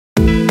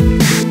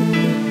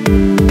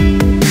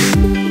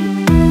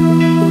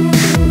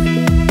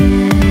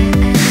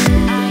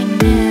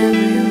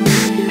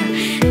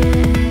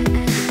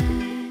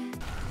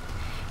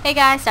Hey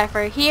guys,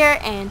 Cypher here,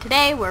 and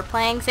today we're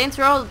playing Saints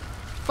Row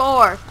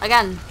 4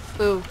 again.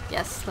 Ooh,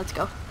 yes, let's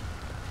go.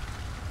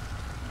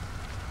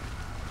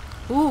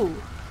 Ooh,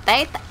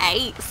 that's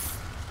ace.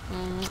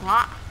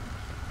 Mwah.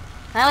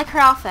 I like her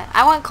outfit.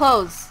 I want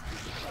clothes.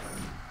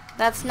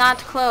 That's not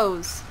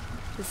clothes.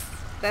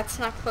 That's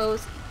not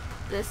clothes.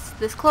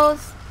 This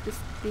clothes.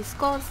 These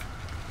clothes.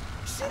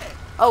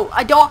 Oh,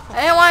 I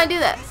didn't want to do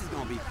that. This is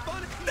gonna be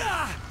fun.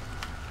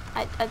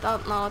 I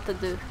don't know what to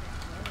do.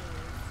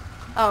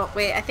 Oh,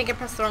 wait, I think I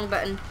pressed the wrong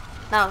button.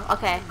 No,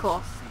 okay,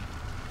 cool.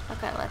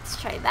 Okay, let's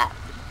try that.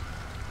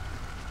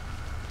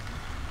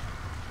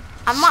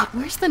 Shit,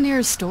 where's the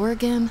nearest store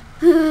again?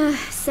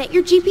 Set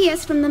your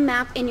GPS from the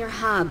map in your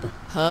hub.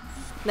 Huh?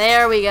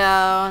 There we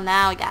go.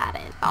 Now we got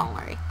it. Don't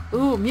worry.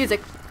 Ooh,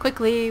 music.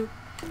 Quickly.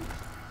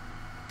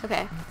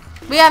 Okay.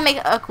 We gotta make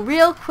a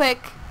real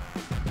quick...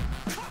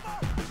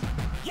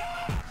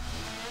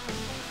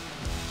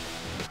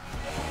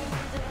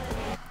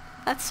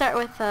 Let's start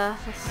with this.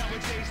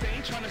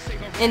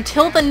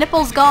 Until the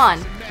nipple's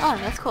gone. Oh,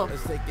 that's cool.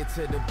 Let's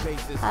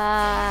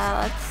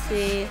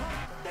see.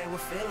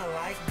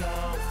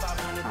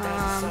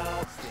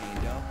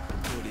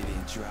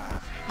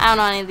 I don't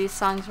know any of these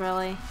songs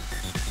really.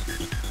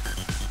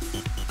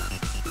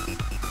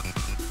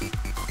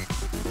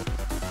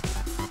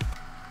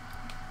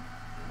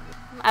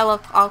 I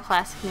love all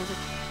classic music.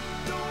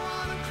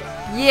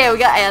 Yeah, we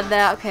gotta add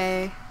that.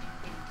 Okay.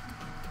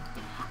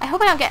 I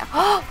hope I don't get.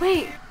 Oh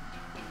wait.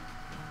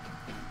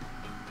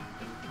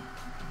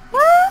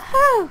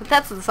 Woohoo!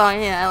 That's the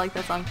song. Yeah, I like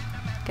that song.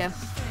 Okay.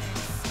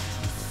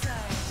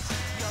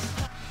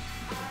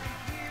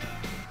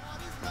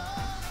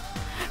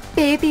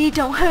 Baby,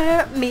 don't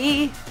hurt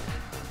me.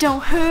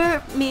 Don't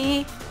hurt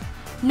me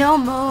no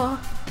more.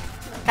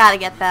 Gotta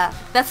get that.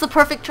 That's the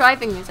perfect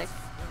driving music.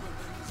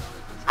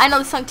 I know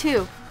the song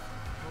too.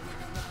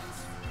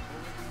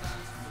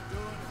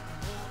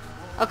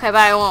 Okay, but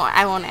I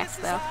won't ask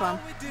that one.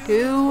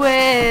 Do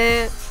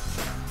it.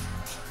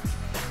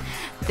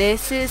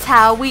 This is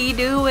how we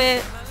do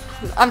it.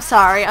 I'm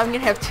sorry, I'm gonna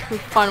have too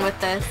fun with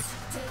this.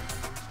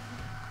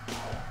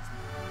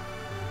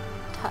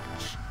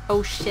 Touch.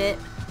 Oh shit.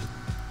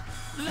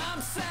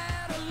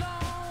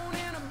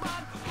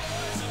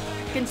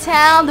 In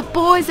town, the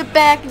boys are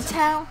back in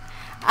town.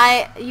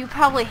 You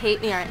probably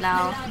hate me right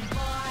now.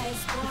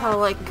 You're probably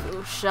like,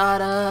 oh,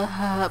 shut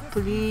up,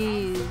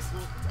 please.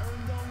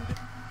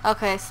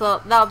 Okay,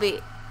 so that'll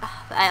be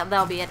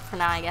it for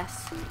now, I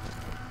guess.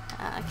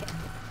 Okay.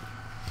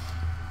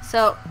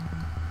 So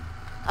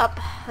up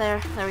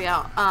there we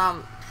go.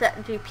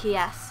 Set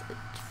GPS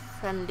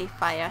friendly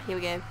fire. Here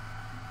we go.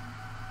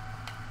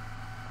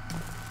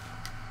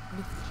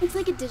 It's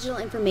like a digital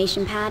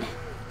information pad.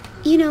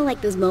 You know,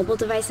 like those mobile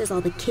devices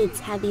all the kids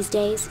have these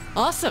days?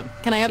 Awesome.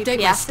 Can I update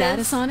my GPSs?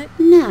 status on it?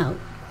 No.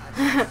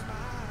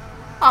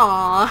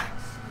 Aww.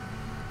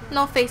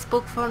 No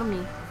Facebook for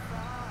me.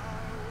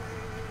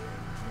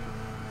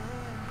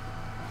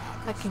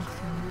 I can.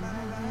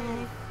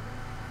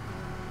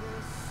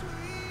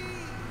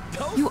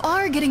 You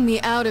are getting me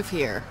out of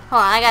here.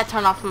 Hold on, I gotta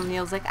turn off my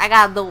music. I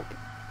got the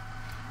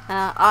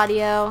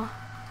audio,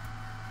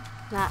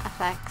 not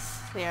effects.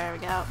 There we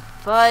go.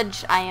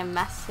 Fudge, I am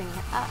messing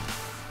it up.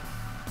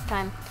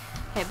 Time.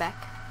 Okay, back.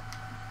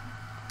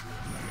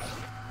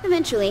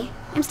 Eventually.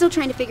 I'm still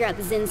trying to figure out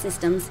the Zin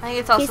systems. I think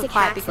it's also Basic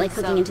quiet hacks like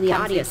because hooking into the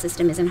Kenzie. audio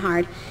system isn't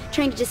hard.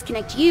 Trying to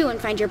disconnect you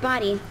and find your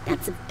body,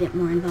 that's a bit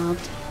more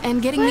involved.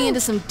 And getting me into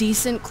some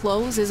decent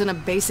clothes isn't a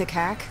basic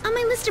hack. On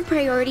my list of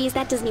priorities,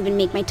 that doesn't even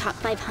make my top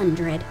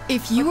 500.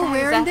 If you What were the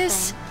heck is wearing that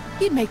this,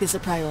 you'd make this a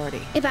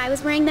priority. If I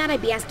was wearing that,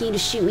 I'd be asking you to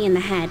shoot me in the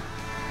head.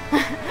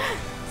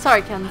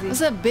 Sorry, Kenzie.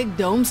 What's that big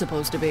dome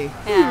supposed to be?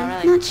 Yeah,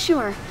 really. Not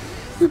sure.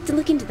 I'll have to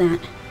look into that.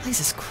 Place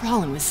is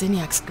crawling with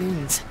Zinniak's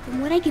goons.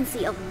 From what I can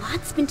see, a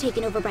lot's been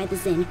taken over by the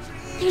Zin.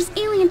 There's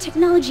alien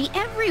technology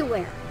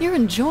everywhere. You're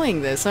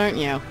enjoying this, aren't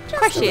you? Of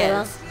course she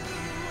is.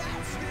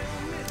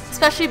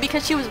 Especially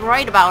because she was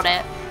right about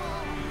it.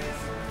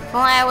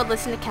 Well, I would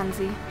listen to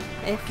Kenzie.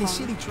 If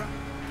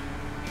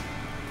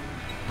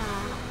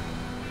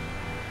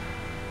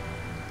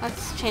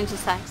let's change the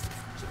size.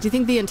 Do you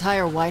think the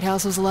entire White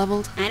House was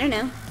leveled? I don't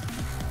know.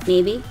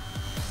 Maybe.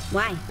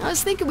 Why? I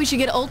was thinking we should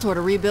get Ultor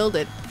to rebuild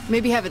it.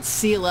 Maybe have it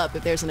seal up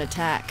if there's an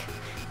attack.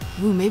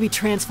 Ooh, maybe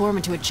transform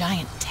into a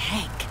giant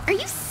tank. Are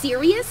you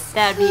serious?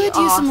 That'd be Could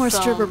awesome. use some more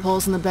stripper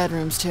poles in the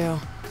bedrooms,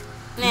 too.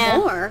 Yeah.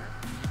 More?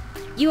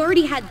 You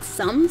already had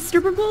some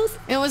stripper poles?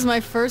 It was my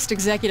first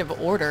executive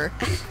order.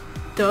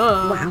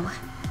 Duh. Wow.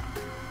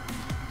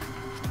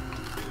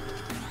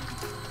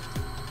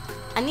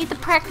 I need to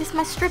practice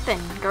my stripping,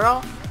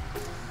 girl.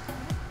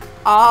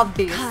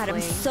 Obviously. God,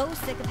 I'm so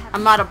sick of having...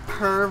 I'm not a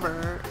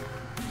pervert.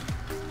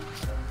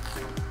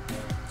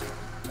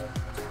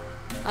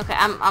 Okay,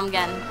 I'm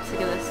getting sick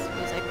of this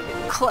music.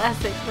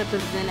 Classic with the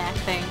Zinniak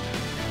thing.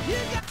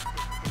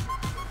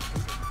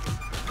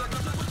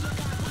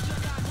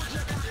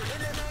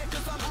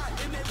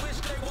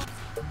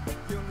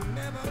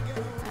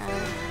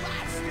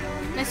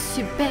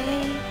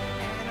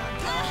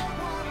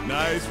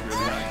 Nice,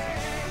 really nice.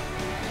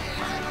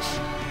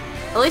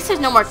 At least there's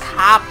no more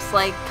cops,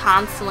 like,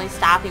 constantly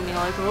stopping me,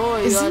 like, oh,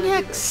 you Is gotta do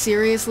Zinyak this.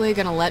 seriously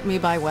gonna let me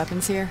buy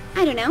weapons here?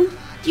 I don't know.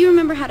 Do you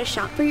remember how to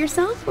shop for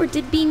yourself, or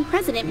did being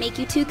president make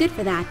you too good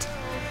for that?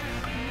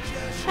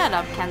 Shut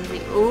up,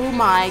 Kenzie. Oh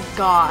my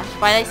gosh.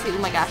 Why did I say, oh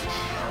my gosh?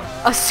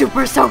 A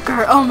super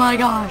soaker. Oh my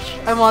gosh.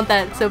 I want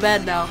that so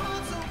bad now.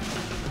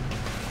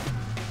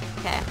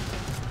 Okay.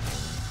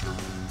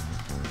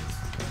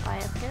 Buy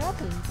up your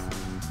weapons.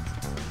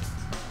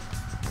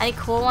 Any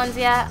cool ones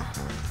yet?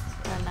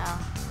 Oh no.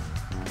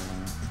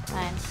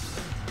 Fine.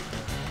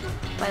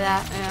 Buy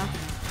that, yeah.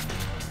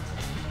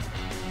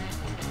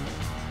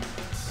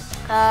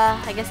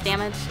 I guess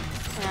damage.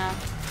 Yeah.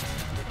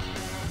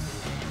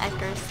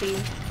 Accuracy.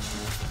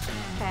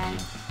 Okay.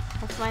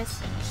 That's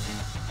nice.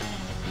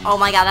 Oh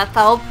my god, that's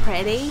so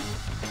pretty.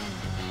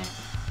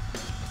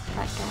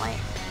 Black and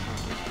white.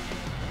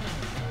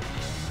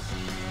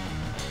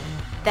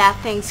 That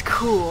thing's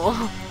cool.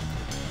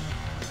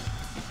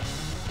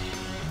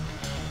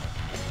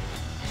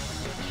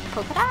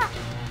 Polka dot.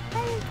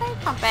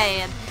 That's not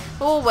bad.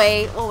 We'll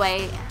wait.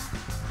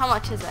 How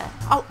much is it?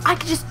 Oh, I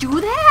could just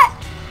do that?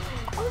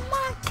 Oh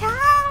my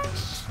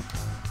gosh.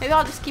 Maybe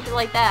I'll just keep it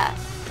like that.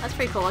 That's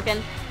pretty cool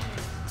looking.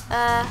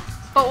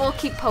 But we'll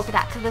keep polka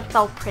dot because it's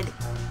so pretty.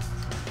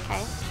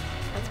 Okay.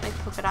 That's my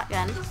polka dot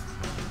gun.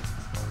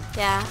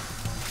 Yeah.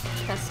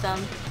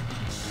 Custom.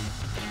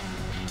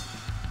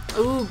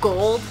 Ooh,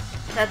 gold.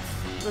 That's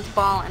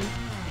ballin'.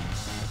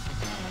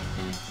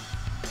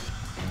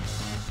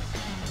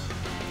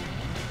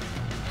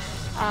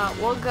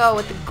 We'll go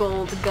with the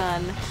gold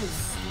gun,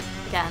 because,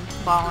 again,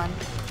 ballin'.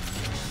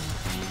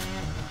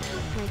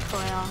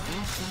 Recoil.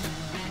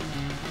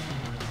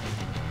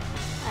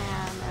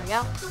 And there we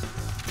go.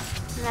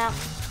 No.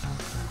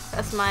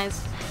 Customize.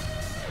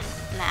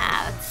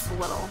 Nah, that's a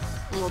little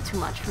too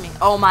much for me.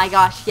 Oh my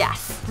gosh,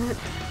 yes.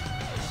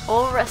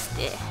 All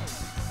rusty.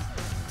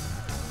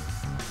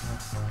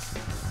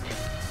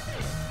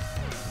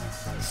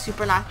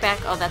 Super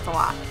knockback. Oh, that's a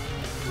lot.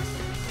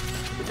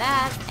 Do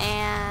that,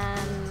 and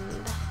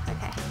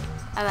okay.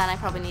 And then I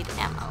probably need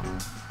ammo.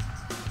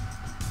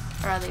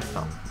 Or are they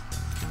full?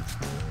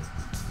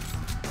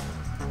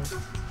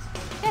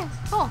 Okay,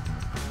 cool.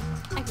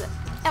 Exit.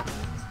 Yep.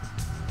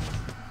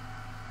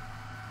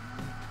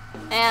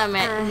 And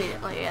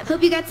immediately.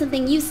 Hope you got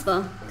something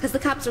useful, because the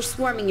cops are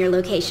swarming your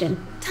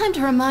location. Time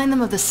to remind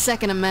them of the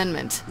Second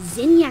Amendment.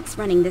 Zinyak's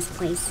running this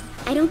place.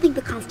 I don't think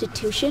the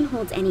Constitution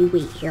holds any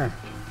weight here.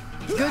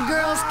 Good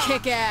girls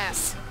kick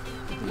ass.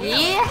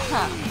 Yeah.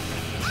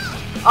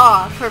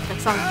 Oh,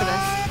 perfect song for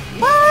this.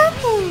 Woo!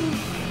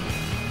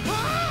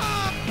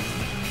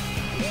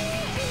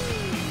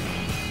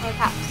 Oh,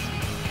 cops.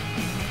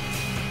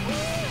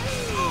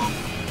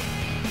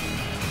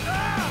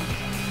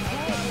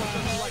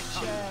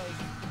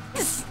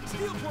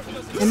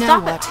 And now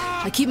Stop it. what?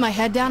 I keep my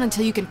head down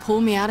until you can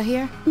pull me out of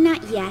here?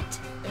 Not yet.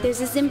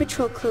 There's a Zim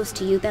patrol close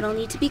to you that'll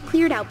need to be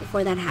cleared out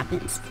before that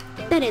happens.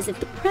 That is, if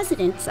the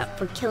president's up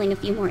for killing a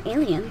few more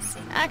aliens.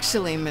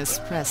 Actually, Miss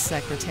Press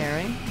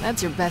Secretary,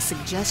 that's your best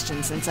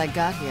suggestion since I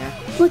got here.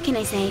 What can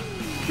I say?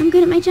 I'm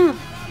good at my job.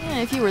 Yeah,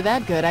 if you were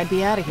that good, I'd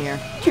be out of here.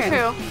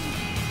 True.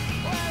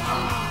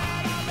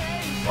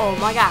 Oh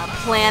my god,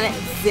 Planet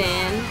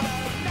Zin.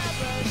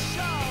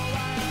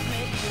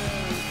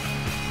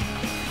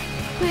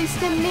 Pleased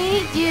to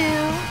meet you.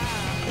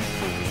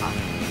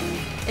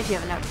 If you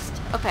haven't noticed.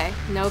 Okay,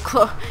 no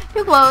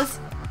clothes.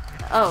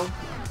 Oh.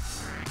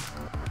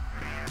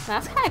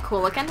 That's kind of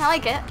cool looking. I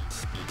like it.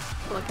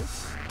 Cool looking.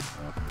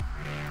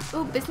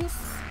 Ooh, business.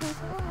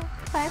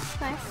 Nice,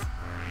 nice.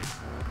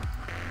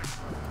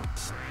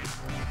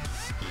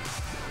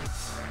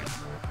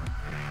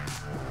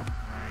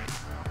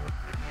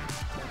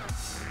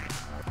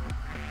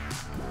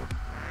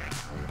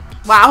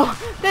 Wow,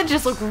 that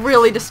just looked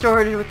really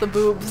distorted with the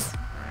boobs.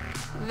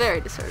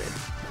 Very distorted.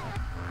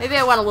 Maybe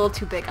I went a little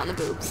too big on the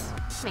boobs.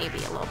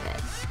 Maybe a little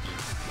bit.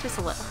 Just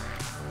a little.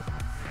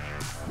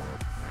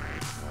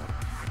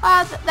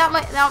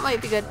 That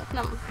might be good.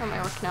 That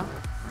might work now.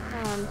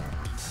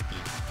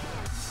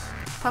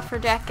 Puffer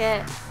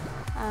jacket.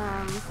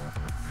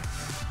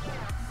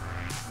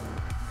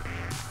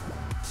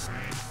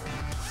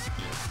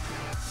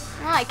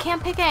 Oh, I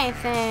can't pick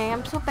anything.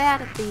 I'm so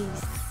bad at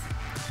these.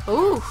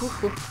 Ooh, hoo,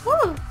 hoo,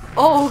 hoo.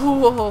 Oh,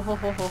 ho, ho, ho,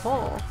 ho, ho,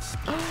 ho.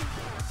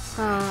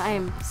 I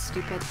am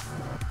stupid.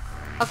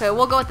 Okay,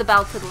 we'll go with the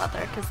belted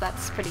leather because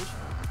that's pretty.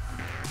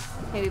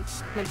 Maybe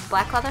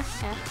black leather,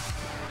 yeah.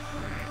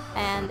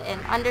 And an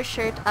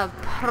undershirt of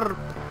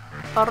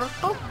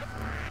purple,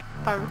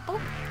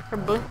 or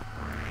blue.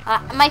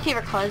 My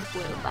favorite color is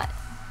blue, but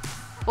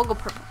we'll go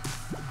purple.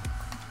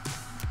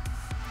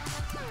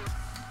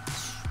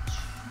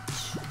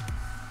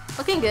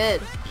 Looking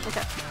good.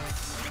 Okay.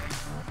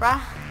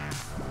 Bra.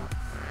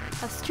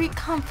 A street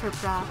comfort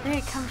bra.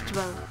 Very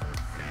comfortable.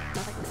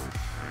 No thanks.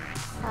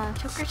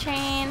 Choker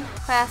chain.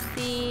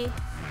 Classy.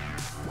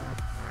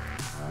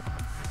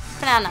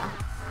 Banana.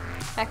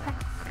 Backpack.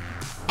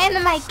 And the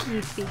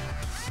Mikey.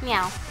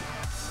 Meow.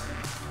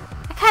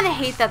 I kind of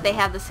hate that they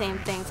have the same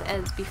things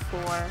as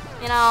before.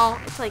 You know,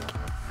 it's like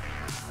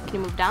Can you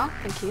move down?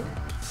 Thank you.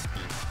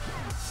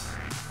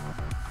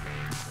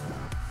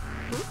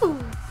 Ooh.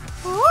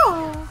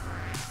 Ooh.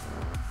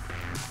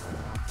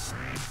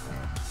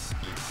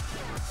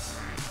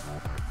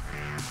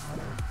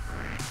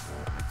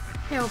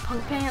 Yo,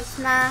 punk pants,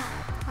 nah.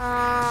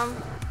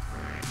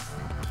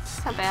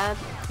 It's not bad.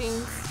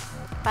 Jeans,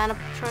 button up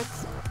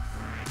shorts.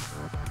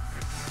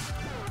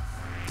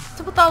 What's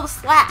up with all the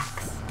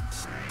slacks?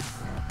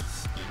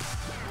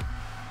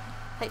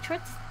 Tight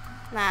shorts?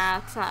 Nah,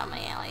 it's not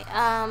my alley.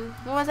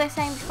 What was I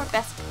saying before?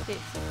 Best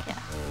basic, yeah.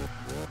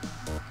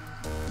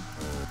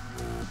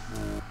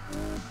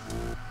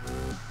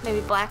 Maybe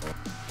black.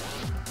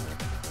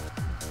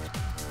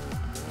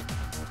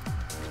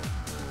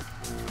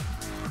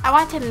 I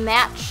want to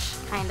match,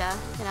 kinda,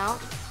 you know?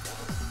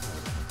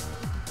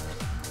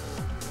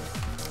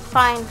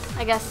 Fine,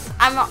 I guess.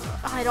 I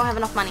don't have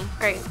enough money.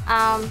 Great.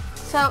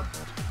 So,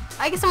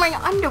 I guess I'm wearing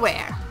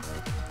underwear.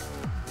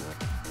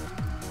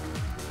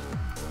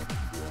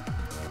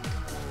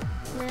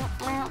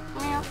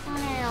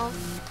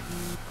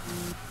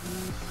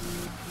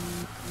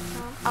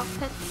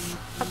 Outfits,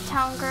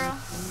 uptown girl.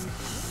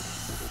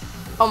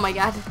 Oh my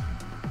god.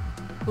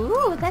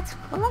 Ooh, that's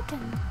cool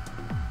looking.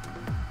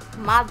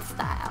 Mod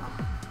style.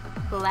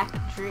 Black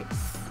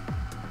dress.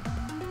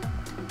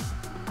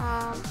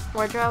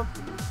 Wardrobe.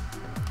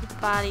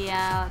 Body,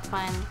 yeah, that's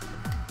fine.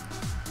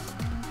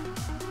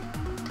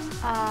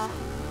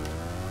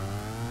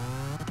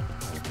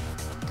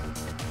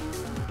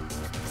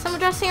 So I'm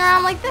dressing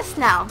around like this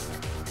now.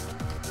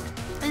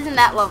 Isn't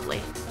that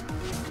lovely?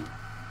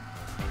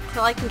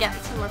 Till I can get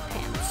some more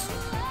pants.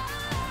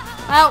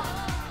 Well,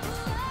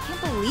 I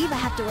can't believe I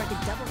have to work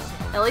a double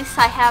shift. at least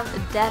I have a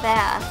dead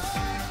ass.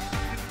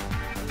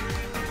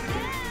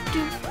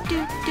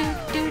 Do.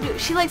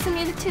 She likes the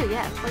music too,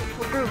 yeah.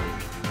 We're grooving.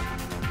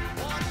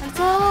 What's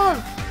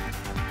up?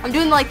 I'm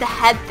doing like the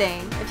head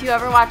thing. If you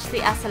ever watch the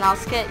SNL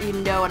skit, you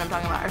know what I'm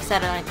talking about. Or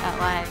Saturday Night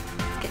Live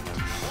skit.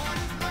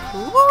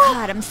 Ooh.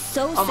 God, I'm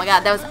so Oh my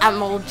god, that was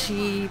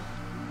MLG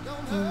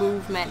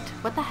movement.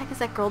 What the heck is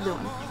that girl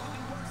doing?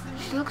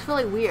 She looks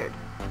really weird.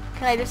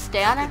 Can I just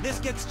stay on her?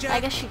 I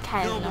guess she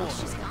kind of knows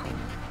she's confident.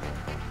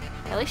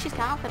 At least she's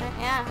confident,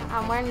 yeah.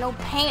 I'm wearing no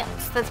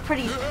pants. That's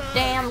pretty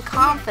damn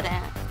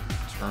confident.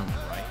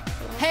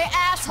 Hey,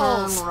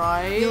 assholes! Turn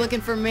right. You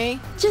looking for me?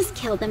 Just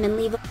kill them and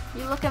leave.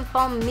 You looking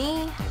for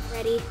me?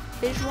 Ready?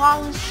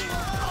 Visuals?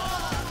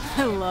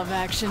 I love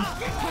action.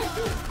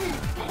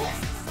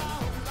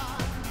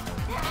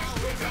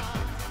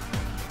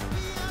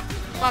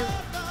 Come on.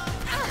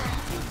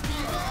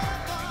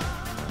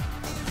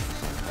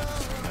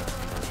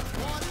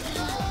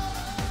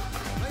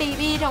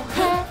 Baby, don't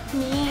hurt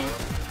me.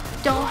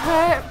 Don't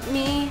hurt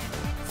me.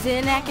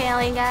 Zinnack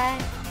alien guy.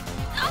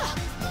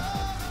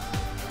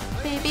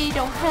 Baby,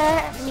 don't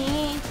hurt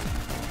me.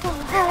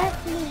 Don't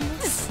hurt me.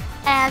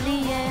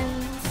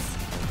 Aliens.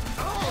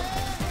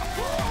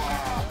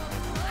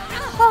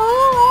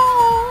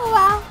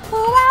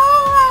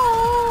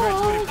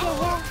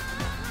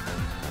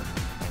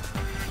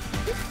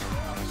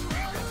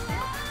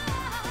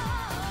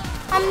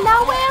 I'm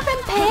not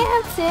wearing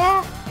pants,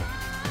 yeah.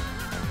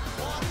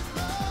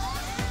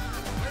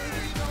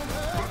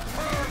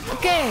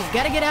 Okay,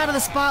 gotta get out of the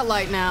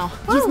spotlight now.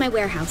 Use my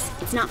warehouse.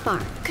 It's not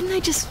far. Couldn't I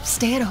just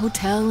stay at a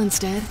hotel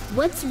instead?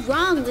 What's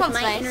wrong with Sounds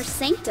my nice. inner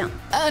sanctum?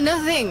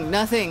 Nothing.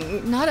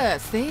 Not a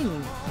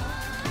thing.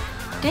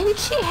 Didn't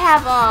she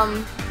have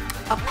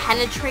a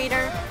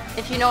penetrator?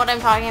 If you know what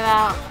I'm talking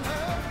about.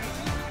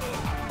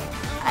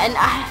 And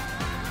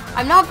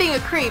I'm not being a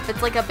creep.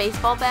 It's like a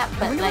baseball bat,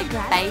 but like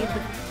babe.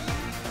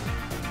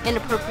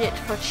 Inappropriate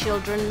for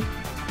children,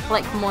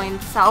 like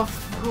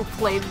myself, who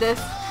played this.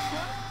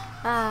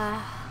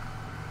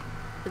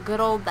 The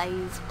good old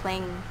days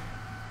playing.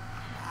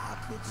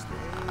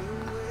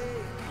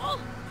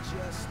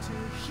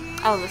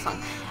 Oh, this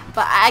song.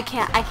 But I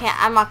can't,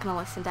 I'm not gonna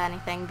listen to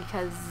anything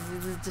because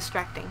it's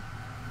distracting.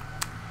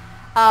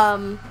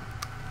 I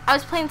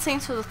was playing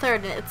Saints Row the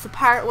Third, and it's the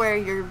part where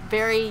you're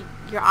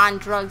on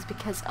drugs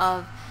because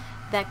of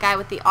that guy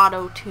with the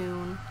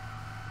auto-tune.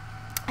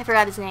 I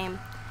forgot his name.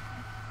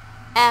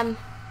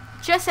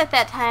 Just at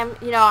that time,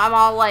 you know, I'm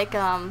all like,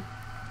 I'm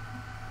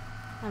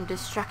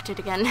distracted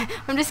again.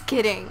 I'm just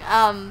kidding.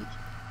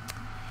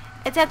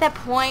 It's at that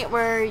point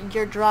where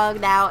you're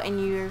drugged out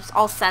and you're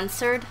all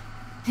censored.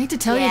 Hate to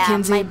tell yeah, you,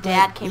 Kinsey, my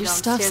dad but came your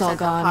downstairs stuff's all at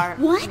that gone. part,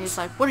 What? And he's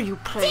like, "What are you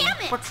playing?"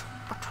 Damn it!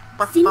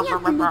 Zinnia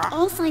removed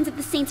all signs of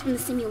the Saints from the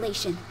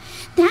simulation.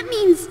 That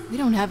means... We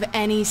don't have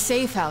any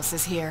safe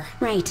houses here.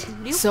 Right.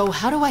 So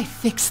how do I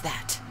fix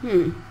that?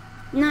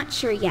 Not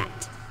sure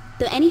yet.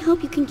 Though any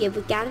hope you can give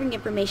with gathering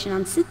information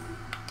on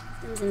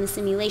systems in the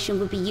simulation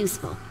would be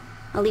useful.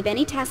 I'll leave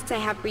any tasks I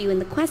have for you in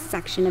the quest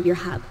section of your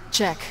hub.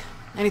 Check.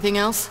 Anything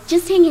else?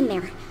 Just hang in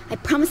there. I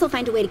promise I'll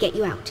find a way to get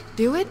you out.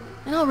 Do it,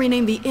 and I'll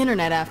rename the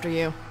internet after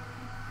you.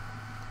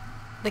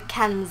 The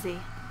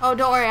Kenzie. Oh,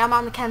 don't worry, I'm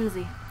on the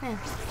Kenzie. Yeah.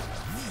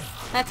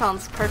 That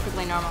sounds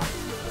perfectly normal.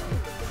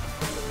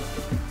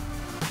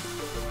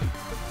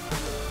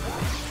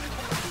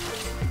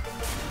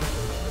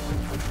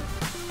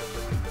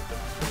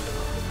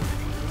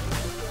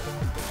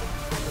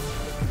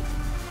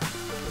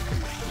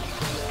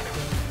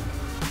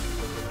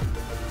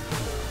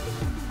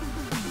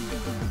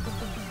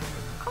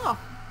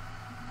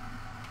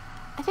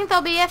 I think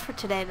that'll be it for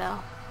today, though.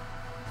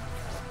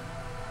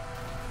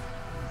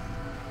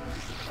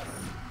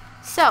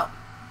 So,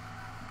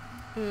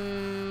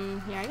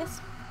 here I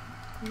guess.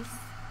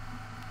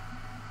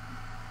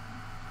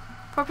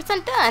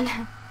 4%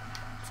 done.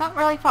 It's not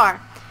really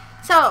far.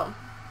 So,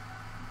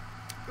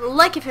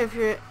 like and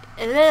favorite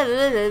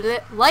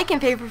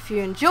if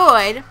you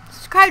enjoyed.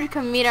 Subscribe to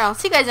become a meter. I'll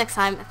see you guys next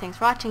time. Thanks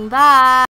for watching. Bye.